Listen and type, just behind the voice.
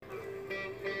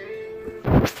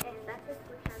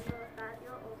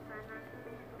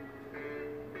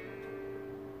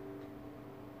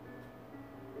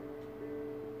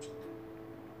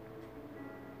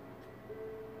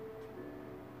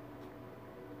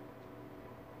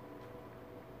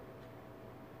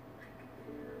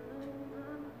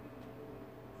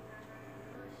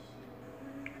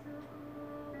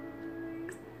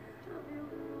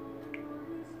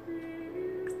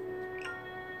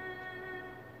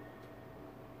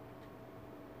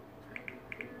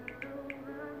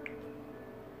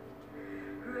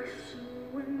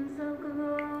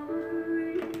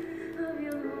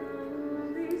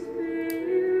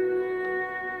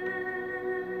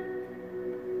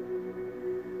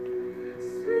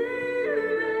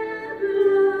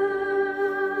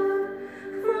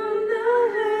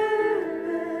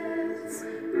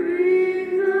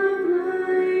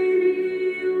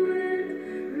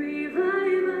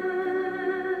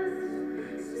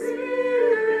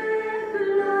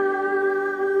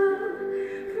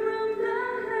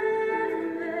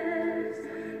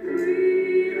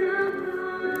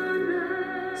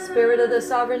the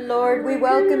Sovereign Lord. We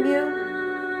welcome you.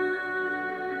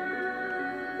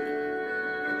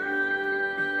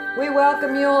 We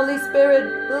welcome you, Holy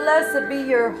Spirit. Blessed be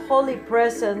your holy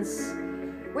presence.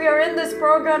 We are in this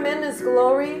program in His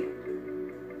glory.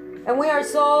 And we are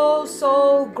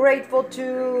so grateful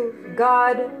to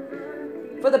God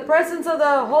for the presence of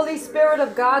the Holy Spirit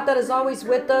of God that is always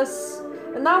with us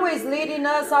and always leading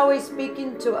us, always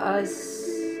speaking to us.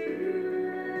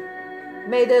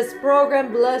 May this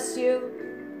program bless you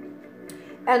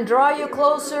and draw you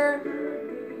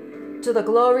closer to the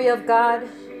glory of God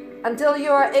until you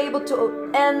are able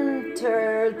to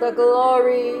enter the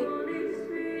glory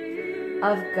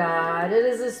of God. It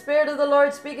is the Spirit of the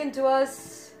Lord speaking to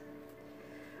us,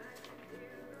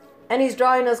 and He's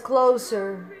drawing us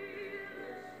closer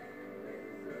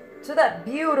to that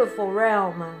beautiful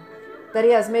realm that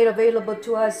He has made available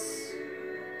to us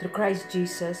through Christ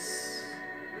Jesus.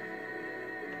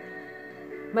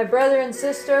 My brother and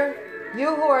sister,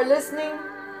 you who are listening,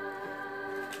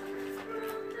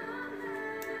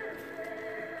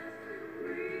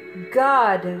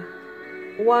 God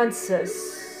wants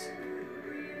us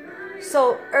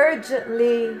so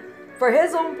urgently for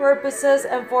His own purposes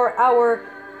and for our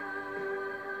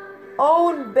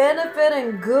own benefit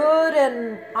and good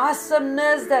and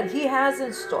awesomeness that He has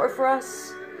in store for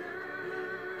us.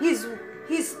 He's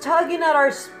tugging at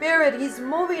our spirit. He's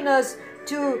moving us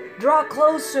to draw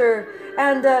closer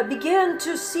and begin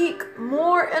to seek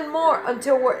more and more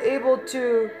until we're able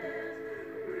to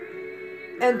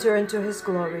enter into His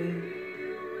glory.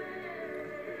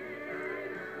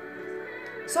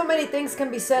 So many things can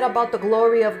be said about the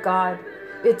glory of God.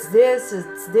 It's this,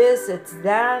 it's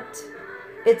that.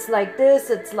 It's like this,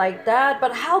 it's like that.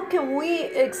 But how can we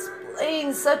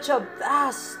explain such a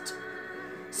vast,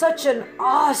 such an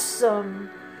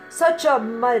awesome, such a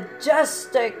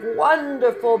majestic,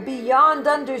 wonderful, beyond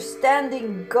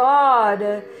understanding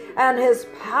God and His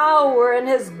power and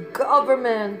His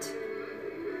government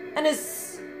and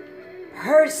His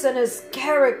person, His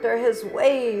character, His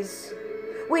ways?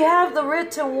 We have the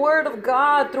written word of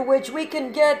God through which we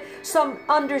can get some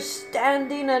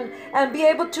understanding and be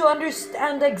able to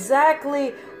understand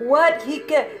exactly what He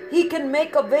can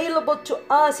make available to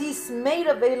us. He's made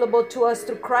available to us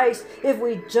through Christ if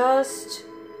we just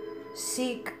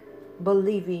seek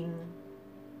believing.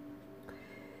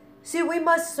 See, we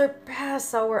must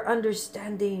surpass our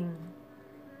understanding.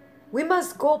 We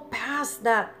must go past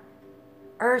that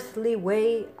earthly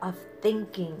way of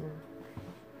thinking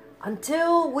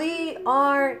until we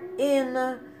are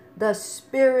in the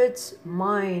Spirit's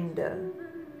mind,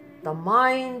 the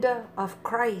mind of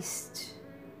Christ.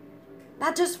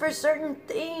 Not just for certain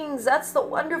things. That's the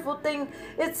wonderful thing.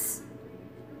 It's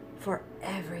for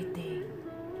everything.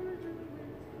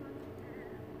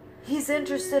 He's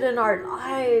interested in our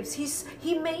lives.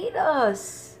 He made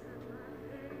us.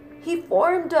 He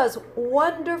formed us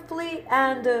wonderfully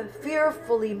and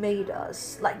fearfully made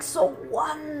us. Like so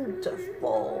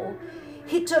wonderful.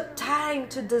 He took time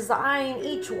to design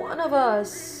each one of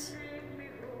us.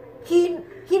 He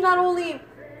not only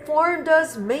formed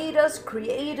us, made us,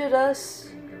 created us,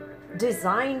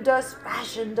 designed us,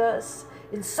 fashioned us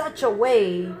in such a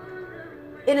way,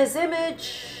 in His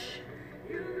image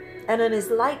and in His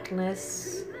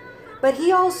likeness, but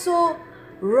He also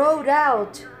wrote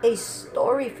out a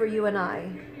story for you and I.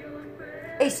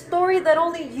 A story that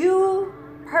only you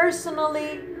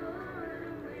personally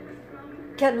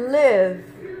can live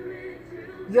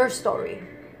your story.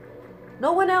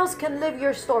 No one else can live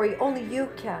your story, only you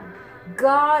can.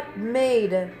 God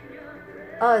made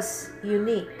us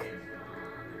unique.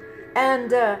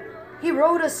 And He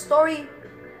wrote a story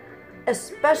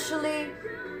especially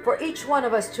for each one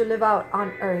of us to live out on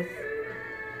earth.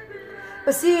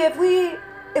 But see, if we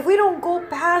don't go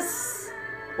past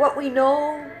what we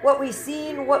know, what we've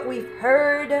seen, what we've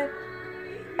heard,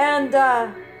 and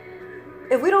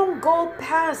if we don't go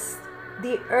past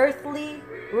the earthly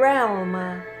realm,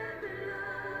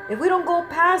 if we don't go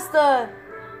past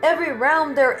every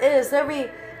realm there is,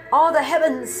 all the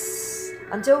heavens,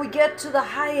 until we get to the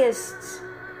highest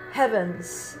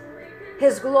heavens,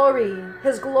 His glory,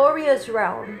 His glorious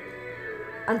realm,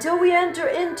 until we enter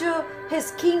into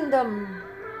His kingdom,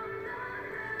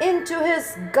 into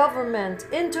His government,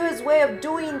 into His way of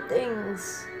doing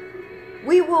things,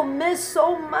 we will miss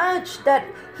so much that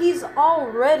He's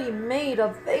already made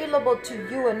available to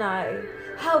you and I.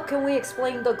 How can we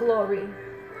explain the glory?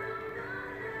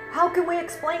 How can we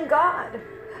explain God?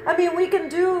 I mean, we can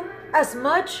do as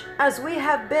much as we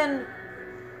have been,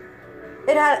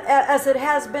 as it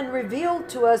has been revealed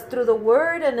to us through the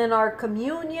Word and in our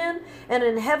communion and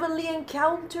in heavenly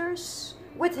encounters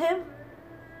with Him.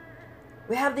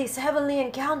 We have these heavenly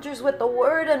encounters with the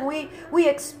Word, and we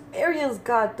experience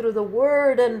God through the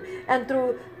Word and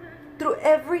through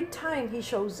every time He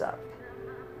shows up.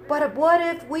 But what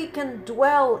if we can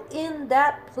dwell in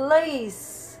that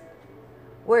place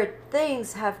where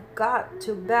things have got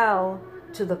to bow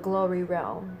to the glory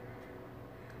realm?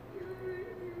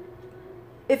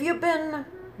 If you've been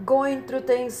going through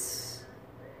things,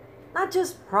 not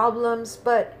just problems,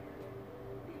 but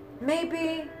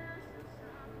maybe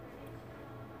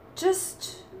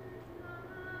just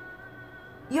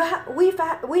we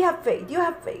have faith. You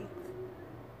have faith.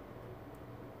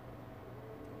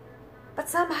 But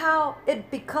somehow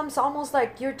it becomes almost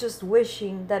like you're just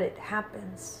wishing that it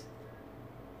happens.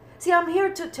 See, I'm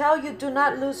here to tell you, do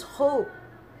not lose hope.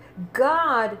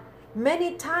 God,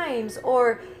 many times,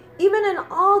 or even in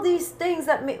all these things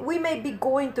that we may be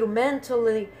going through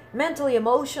mentally,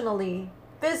 emotionally,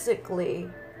 physically,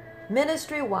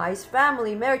 ministry-wise,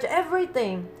 family, marriage,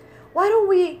 everything, why don't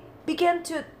we begin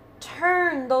to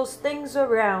turn those things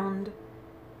around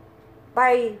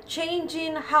by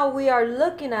changing how we are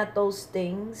looking at those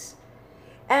things?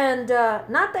 And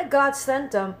not that God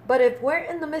sent them, but if we're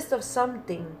in the midst of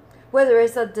something, whether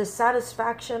it's a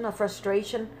dissatisfaction, a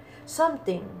frustration,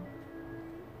 something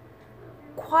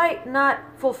quite not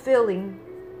fulfilling,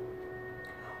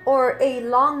 or a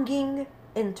longing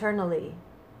internally,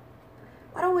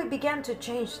 why don't we begin to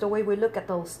change the way we look at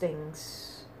those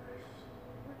things?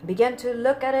 Begin to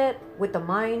look at it with the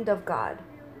mind of God,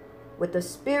 with the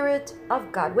Spirit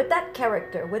of God, with that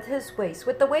character, with His ways,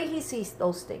 with the way He sees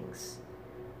those things.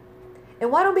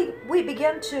 And why don't we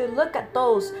begin to look at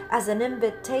those as an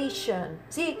invitation?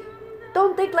 See,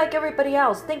 don't think like everybody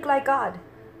else. Think like God.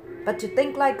 But to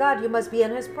think like God, you must be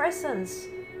in His presence.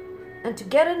 And to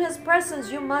get in His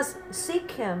presence, you must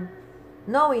seek Him,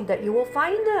 knowing that you will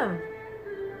find Him.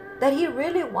 That He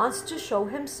really wants to show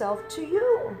Himself to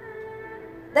you.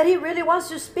 That He really wants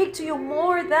to speak to you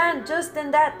more than just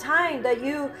in that time that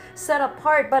you set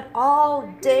apart, but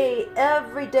all day,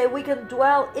 every day, we can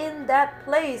dwell in that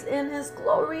place, in His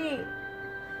glory.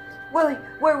 Well,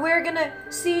 where we're going to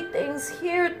see things,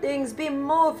 hear things, be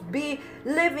moved, be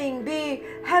living, be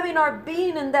having our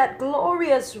being in that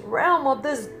glorious realm of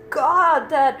this God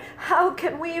that how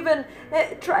can we even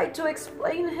try to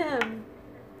explain Him?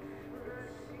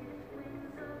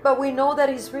 But we know that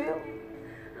He's real.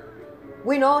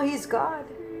 We know He's God.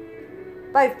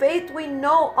 By faith we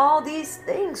know all these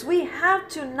things. We have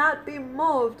to not be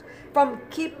moved from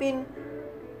keeping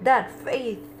that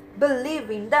faith,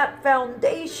 believing that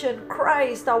foundation,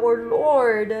 Christ our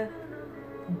Lord,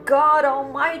 God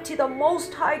Almighty, the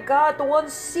Most High God, the one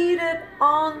seated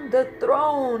on the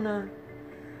throne.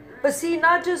 But see,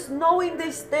 not just knowing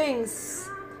these things,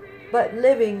 but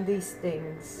living these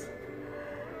things.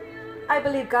 I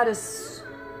believe God is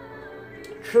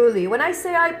truly, when I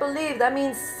say I believe, that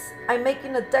means I'm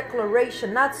making a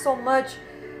declaration, not so much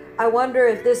I wonder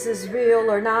if this is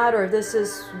real or not, or this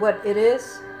is what it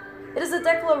is. It is a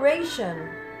declaration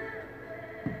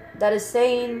that is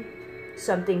saying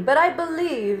something. But I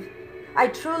believe, I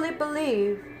truly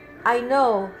believe, I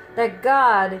know that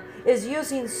God is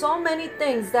using so many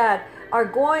things that are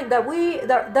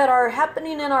that are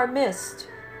happening in our midst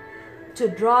to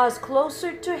draw us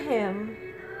closer to Him,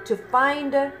 to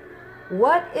find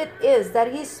what it is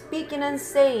that He's speaking and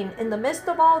saying in the midst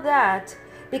of all that.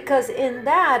 Because in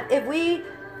that, if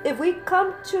we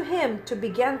come to Him to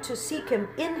begin to seek Him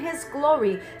in His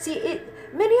glory, see,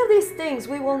 many of these things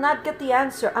we will not get the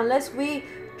answer unless we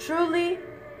truly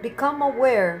become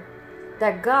aware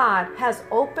that God has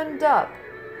opened up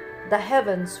the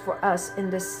heavens for us in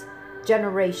this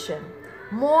generation,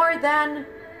 more than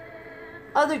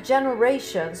other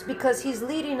generations, because He's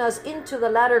leading us into the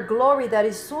latter glory that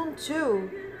is soon to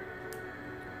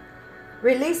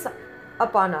release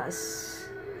upon us.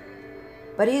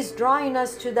 But He's drawing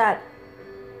us to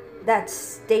that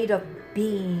state of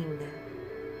being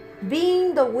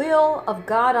the will of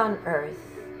God on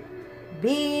earth,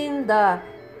 being the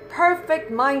perfect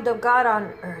mind of God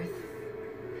on earth.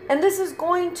 And this is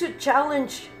going to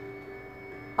challenge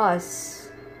us.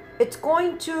 It's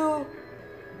going to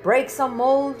break some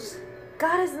molds.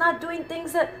 God is not doing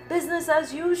things that business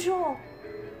as usual.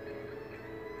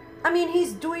 I mean,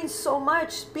 He's doing so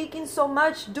much, speaking so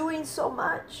much, doing so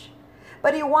much.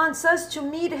 But He wants us to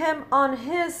meet Him on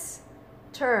His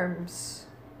terms.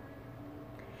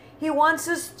 He wants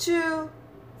us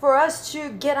for us to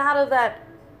get out of that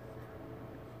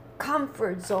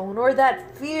comfort zone or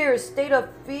that state of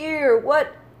fear.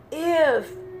 What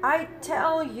if? I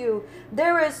tell you,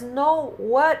 there is no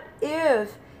what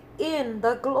if in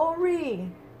the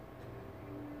glory.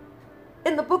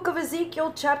 In the book of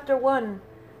Ezekiel, chapter 1,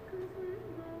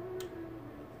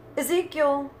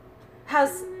 Ezekiel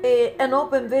has an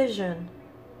open vision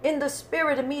in the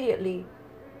spirit immediately.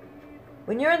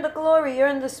 When you're in the glory, you're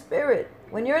in the spirit.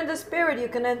 When you're in the spirit, you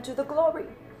can enter the glory.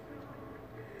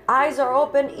 Eyes are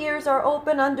open, ears are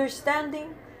open,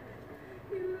 understanding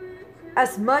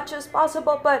as much as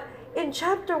possible. But in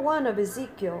chapter 1 of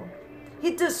Ezekiel,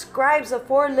 he describes the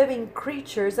 4 living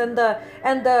creatures and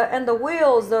the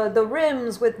wheels, the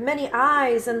rims with many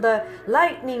eyes, and the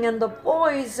lightning and the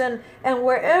voice, and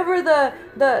wherever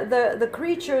the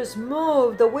creatures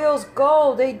move, the wheels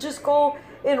go, they just go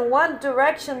in one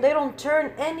direction. They don't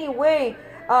turn any way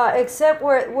except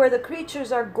where the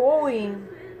creatures are going.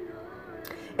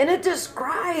 And it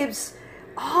describes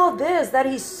all this that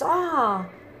he saw.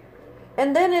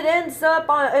 And then it ends up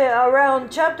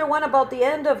around chapter 1, about the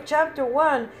end of chapter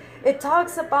 1. It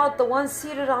talks about the one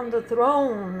seated on the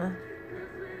throne.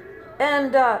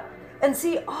 And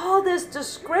see, all this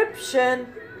description,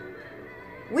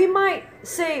 we might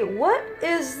say, what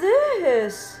is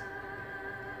this?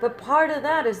 But part of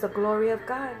that is the glory of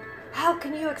God. How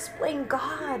can you explain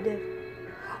God?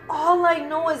 All I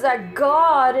know is that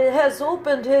God has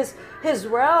opened his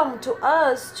realm to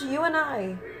us, to you and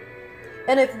I.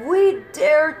 And if we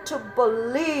dare to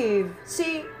believe,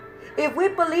 see, if we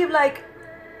believe like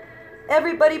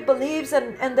everybody believes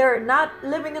and they're not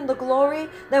living in the glory,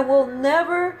 then we'll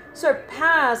never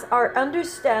surpass our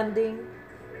understanding.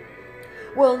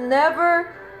 We'll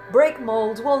never break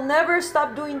molds. We'll never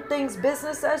stop doing things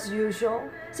business as usual.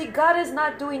 See, God is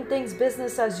not doing things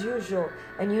business as usual.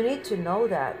 And you need to know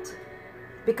that.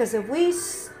 Because if we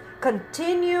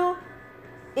continue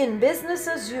in business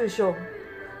as usual,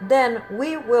 then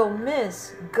we will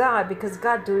miss God, because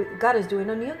God is doing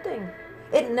a new thing.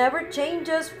 It never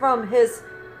changes from his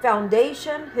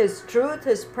foundation, his truth,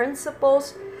 his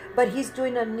principles, but he's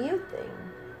doing a new thing.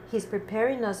 He's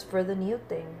preparing us for the new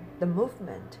thing, the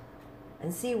movement.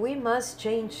 And see, we must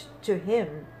change to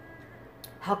him.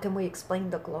 How can we explain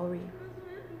the glory?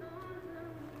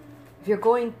 If you're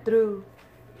going through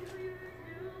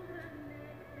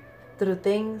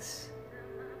things,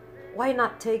 why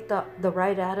not take the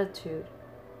right attitude?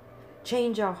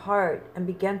 Change our heart and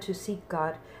begin to seek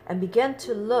God and begin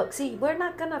to look. See, we're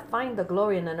not going to find the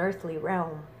glory in an earthly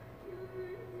realm.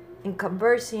 In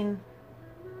conversing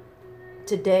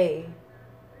today,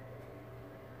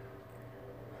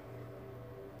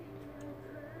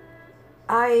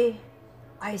 I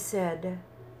said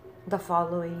the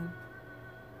following,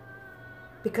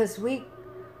 because we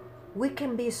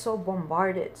can be so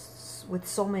bombarded with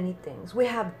so many things. We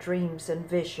have dreams and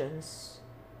visions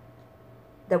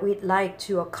that we'd like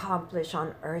to accomplish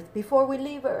on earth before we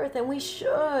leave earth, and we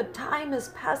should. Time is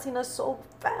passing us so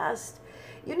fast.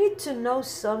 You need to know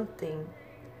something.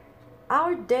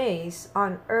 Our days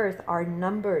on earth are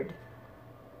numbered.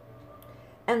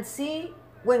 And see,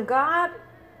 when God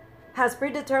has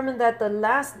predetermined that the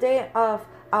last day of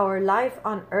our life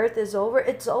on earth is over,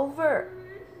 it's over.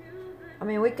 I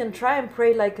mean, we can try and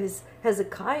pray like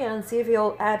Hezekiah and see if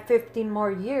he'll add 15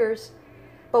 more years.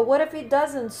 But what if he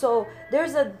doesn't? So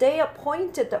there's a day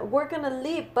appointed that we're going to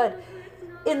leave. But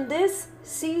in this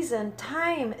season,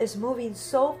 time is moving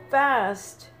so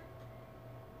fast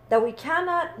that we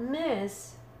cannot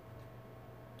miss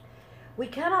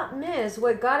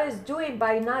what God is doing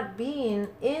by not being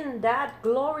in that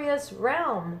glorious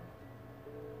realm.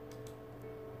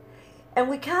 And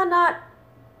we cannot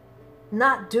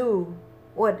not do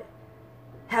what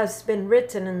has been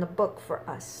written in the book for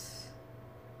us.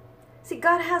 See,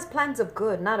 God has plans of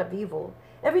good, not of evil.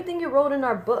 Everything He wrote in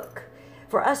our book,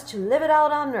 for us to live it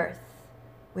out on earth,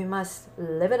 we must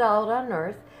live it out on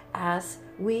earth as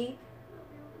we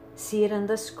see it in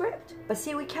the script. But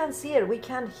see, we can't see it, we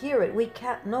can't hear it, we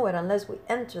can't know it unless we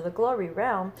enter the glory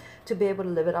realm to be able to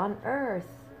live it on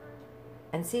earth.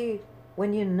 And see,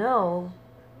 when you know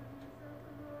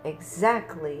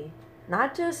exactly,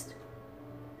 not just,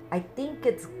 I think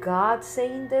it's God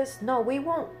saying this. No, we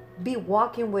won't be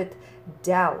walking with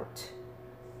doubt.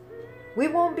 We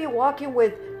won't be walking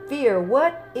with fear.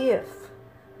 What if?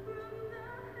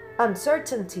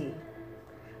 Uncertainty.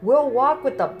 We'll walk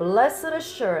with the blessed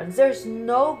assurance. There's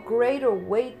no greater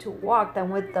way to walk than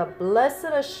with the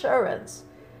blessed assurance.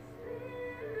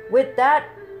 With that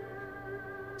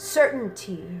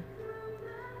certainty,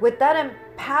 with that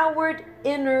empowered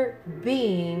inner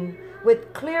being,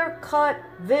 with clear-cut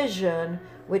vision,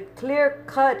 with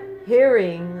clear-cut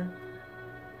hearing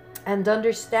and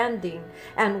understanding.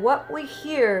 And what we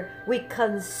hear, we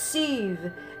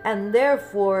conceive, and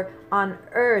therefore on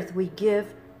earth we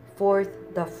give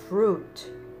forth the fruit.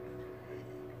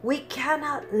 We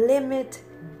cannot limit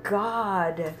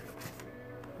God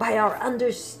by our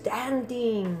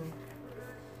understanding.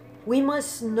 We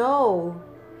must know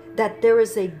that there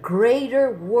is a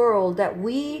greater world that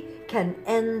we can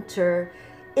enter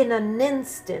in an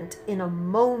instant, in a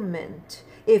moment,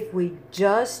 if we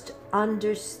just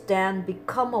understand,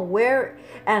 become aware,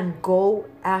 and go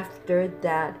after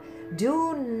that.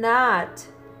 Do not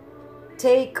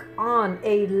take on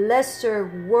a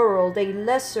lesser world, a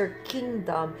lesser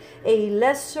kingdom, a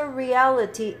lesser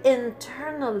reality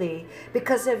internally,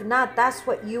 because if not, that's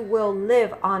what you will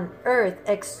live on earth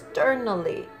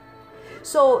externally.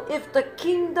 So if the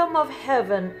kingdom of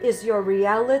heaven is your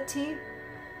reality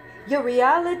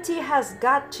has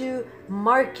got to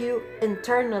mark you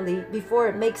internally before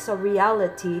it makes a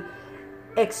reality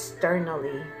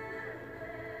externally.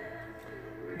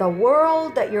 The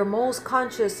world that you're most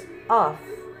conscious of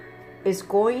is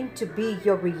going to be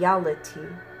your reality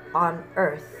on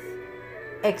earth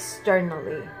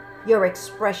externally. Your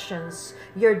expressions,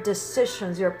 your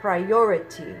decisions, your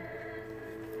priority.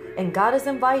 And God is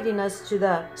inviting us to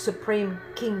the supreme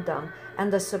kingdom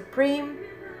and the supreme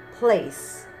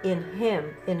place in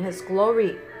Him, in His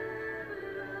glory.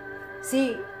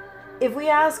 See, if we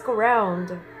ask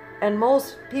around, and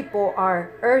most people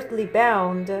are earthly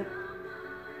bound,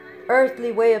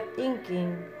 earthly way of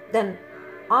thinking, then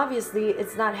obviously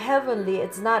it's not heavenly,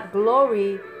 it's not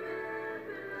glory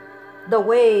the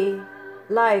way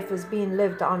life is being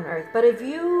lived on earth. But if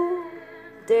you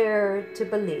dare to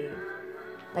believe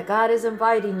that God is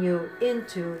inviting you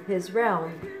into His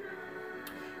realm,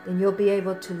 then you'll be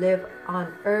able to live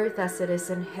on earth as it is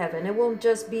in heaven. It won't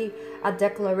just be a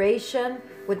declaration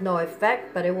with no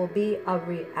effect, but it will be a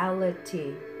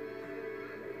reality.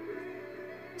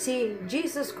 See,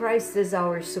 Jesus Christ is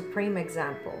our supreme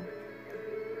example.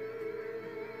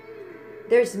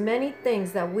 There's many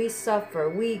things that we suffer,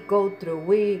 we go through,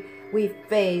 we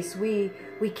face, we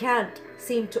can't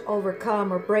seem to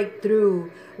overcome or break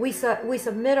through. We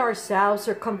submit ourselves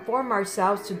or conform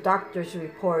ourselves to doctors'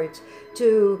 reports,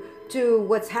 to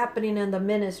what's happening in the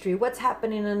ministry, what's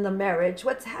happening in the marriage,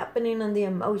 what's happening in the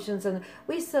emotions, and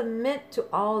we submit to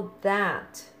all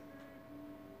that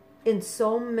in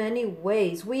so many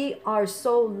ways. We are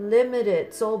so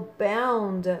limited, so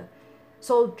bound,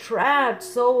 so trapped,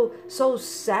 so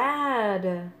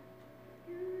sad,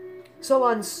 so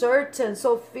uncertain,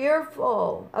 so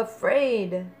fearful,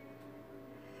 afraid.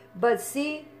 But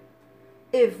see,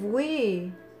 if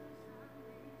we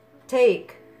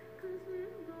take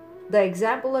the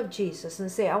example of Jesus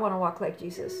and say, I want to walk like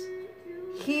Jesus.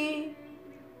 He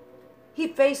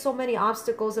faced so many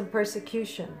obstacles and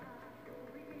persecution,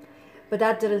 but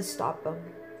that didn't stop him.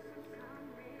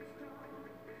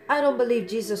 I don't believe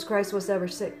Jesus Christ was ever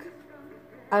sick.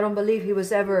 I don't believe He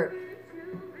was ever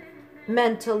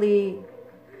mentally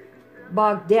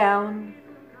bogged down,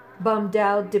 bummed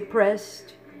out,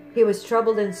 depressed. He was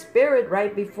troubled in spirit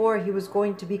right before He was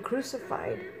going to be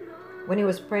crucified, when He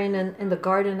was praying in the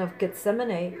Garden of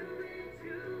Gethsemane.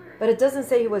 But it doesn't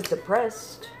say He was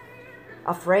depressed,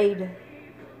 afraid.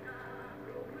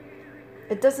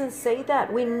 It doesn't say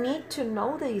that. We need to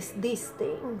know these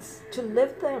things to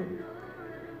live them.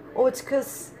 Oh, it's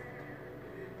because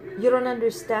you don't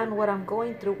understand what I'm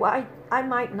going through. Well, I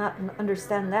might not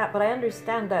understand that, but I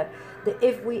understand that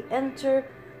if we enter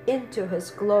into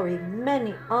His glory,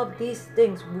 many of these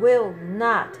things will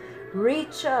not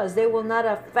reach us. They will not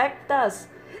affect us.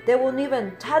 They won't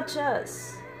even touch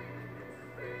us.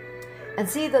 And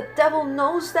see, the devil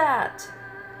knows that.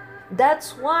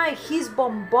 That's why he's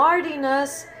bombarding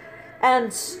us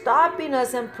and stopping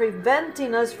us and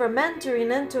preventing us from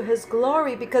entering into His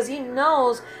glory, because he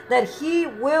knows that he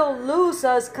will lose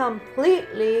us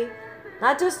completely.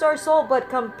 Not just our soul, but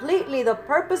completely. The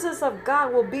purposes of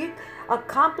God will be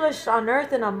accomplished on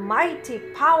earth in a mighty,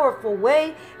 powerful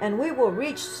way, and we will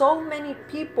reach so many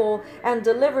people and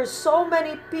deliver so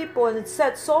many people and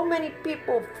set so many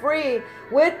people free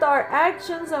with our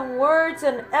actions and words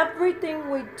and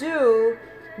everything we do,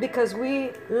 because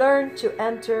we learn to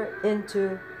enter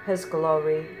into His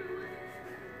glory.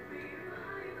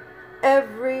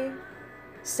 Every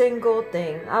single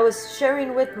thing. I was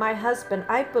sharing with my husband,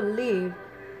 I believe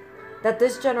that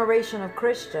this generation of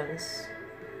Christians,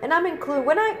 and I'm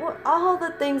included, all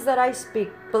the things that I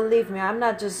speak, believe me, I'm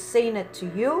not just saying it to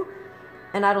you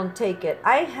and I don't take it.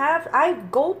 I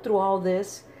go through all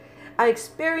this. I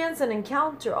experience and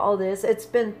encounter all this. It's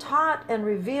been taught and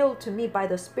revealed to me by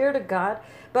the Spirit of God,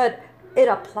 but it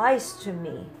applies to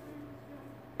me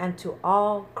and to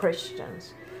all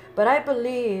Christians. But I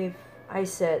believe, I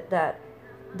said, that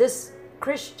this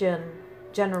Christian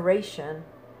generation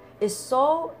is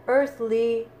so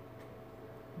earthly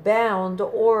bound,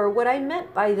 or what I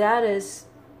meant by that is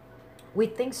we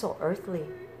think so earthly,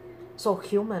 so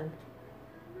human,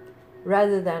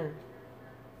 rather than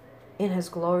in His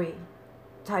glory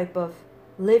type of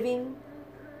living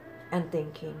and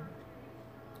thinking.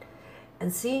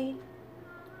 And see,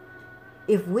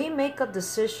 if we make a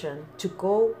decision to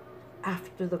go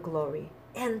after the glory,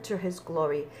 enter His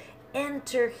glory,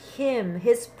 enter Him,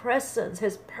 His presence,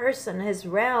 His person, His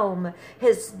realm,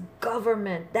 His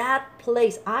government, that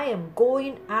place, I am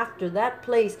going after that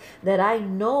place that I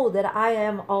know that I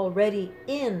am already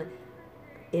in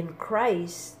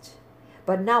Christ.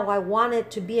 But now I want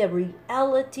it to be a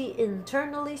reality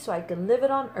internally so I can live it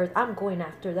on earth. I'm going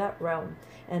after that realm,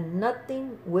 and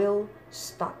nothing will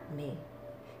stop me.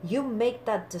 You make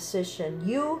that decision.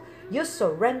 You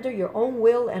surrender your own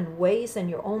will and ways and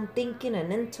your own thinking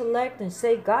and intellect and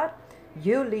say, God,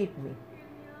 you lead me.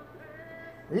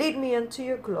 Lead me into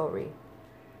your glory.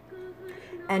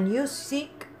 And you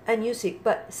seek and you seek.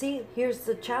 But see, here's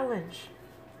the challenge.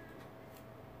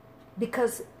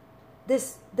 Because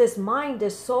this mind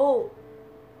is so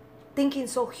thinking,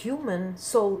 so human,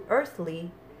 so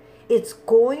earthly, it's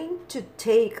going to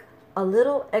take a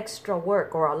little extra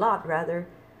work, or a lot rather,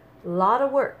 lot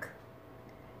of work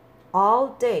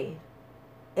all day,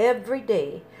 every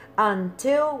day,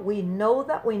 until we know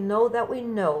that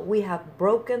we have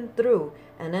broken through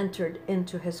and entered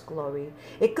into His glory.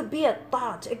 It could be a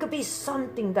thought, it could be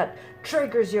something that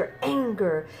triggers your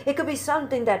anger, it could be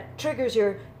something that triggers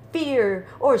your fear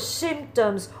or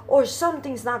symptoms, or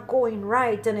something's not going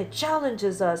right and it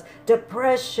challenges us,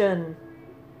 depression,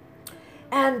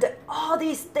 and all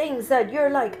these things that you're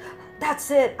like, that's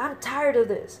it, I'm tired of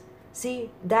this.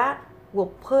 See, that will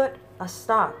put a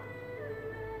stop,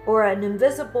 or an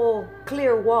invisible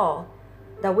clear wall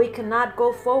that we cannot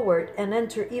go forward and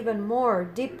enter even more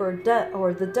deeper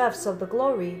or the depths of the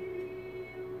glory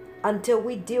until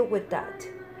we deal with that.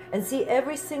 And see,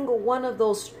 every single one of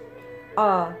those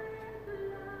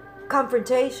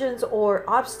confrontations or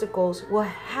obstacles will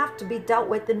have to be dealt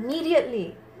with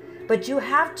immediately. But you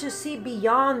have to see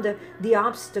beyond the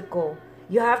obstacle.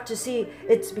 You have to see,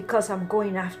 it's because I'm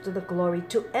going after the glory,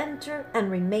 to enter and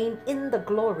remain in the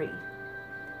glory.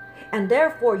 And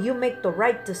therefore, you make the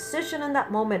right decision in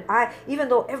that moment. Even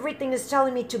though everything is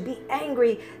telling me to be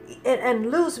angry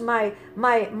and lose my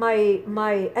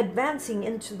advancing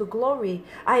into the glory,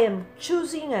 I am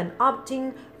choosing and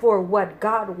opting for what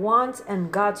God wants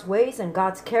and God's ways and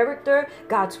God's character,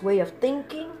 God's way of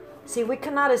thinking. See, we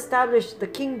cannot establish the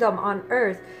kingdom on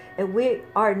earth if we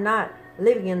are not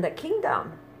living in the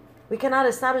kingdom. We cannot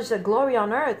establish the glory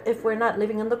on earth if we're not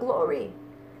living in the glory.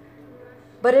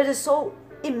 But it is so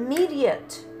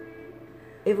immediate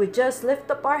if we just lift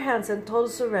up our hands in total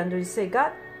surrender and say,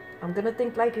 God, I'm going to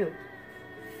think like you.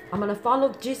 I'm going to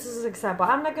follow Jesus' example.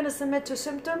 I'm not going to submit to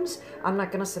symptoms. I'm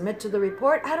not going to submit to the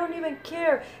report. I don't even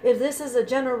care if this is a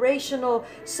generational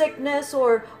sickness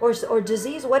or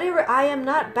disease, whatever. I am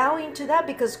not bowing to that,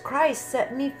 because Christ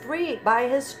set me free. By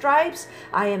His stripes,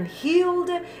 I am healed.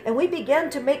 And we begin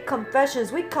to make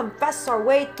confessions. We confess our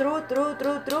way through,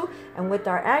 and with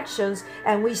our actions.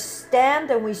 And we stand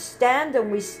and we stand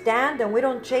and we stand, and we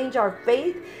don't change our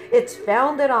faith. It's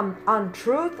founded on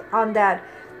truth, on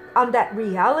that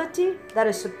reality that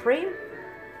is supreme,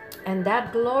 and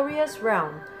that glorious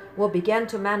realm will begin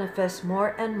to manifest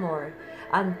more and more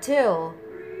until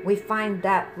we find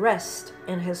that rest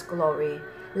in His glory.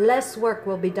 Less work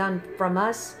will be done from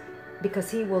us because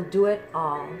He will do it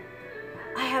all.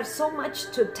 I have so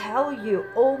much to tell you.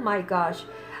 Oh my gosh.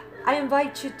 I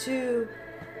invite you to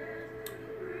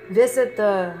visit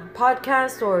the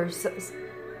podcast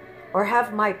or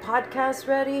have my podcast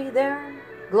ready there.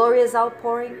 Glorious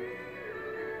Outpouring.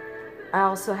 I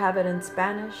also have it in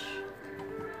Spanish.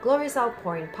 Glorious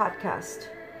Outpouring podcast.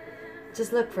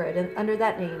 Just look for it under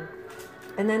that name.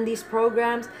 And then these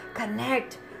programs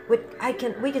connect with,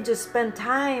 we can just spend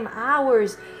time,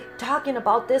 hours talking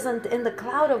about this, and in the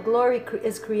cloud of glory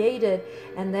is created,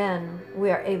 and then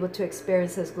we are able to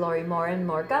experience His glory more and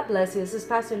more. God bless you. This is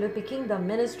Pastor Lupi, Kingdom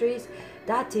Ministries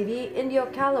 .tv, Indio,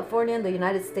 California, in the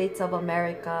United States of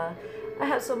America. I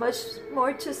have so much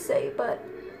more to say, but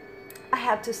I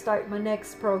have to start my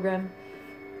next program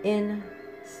in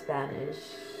Spanish.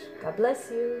 God bless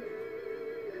you.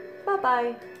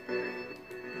 Bye-bye.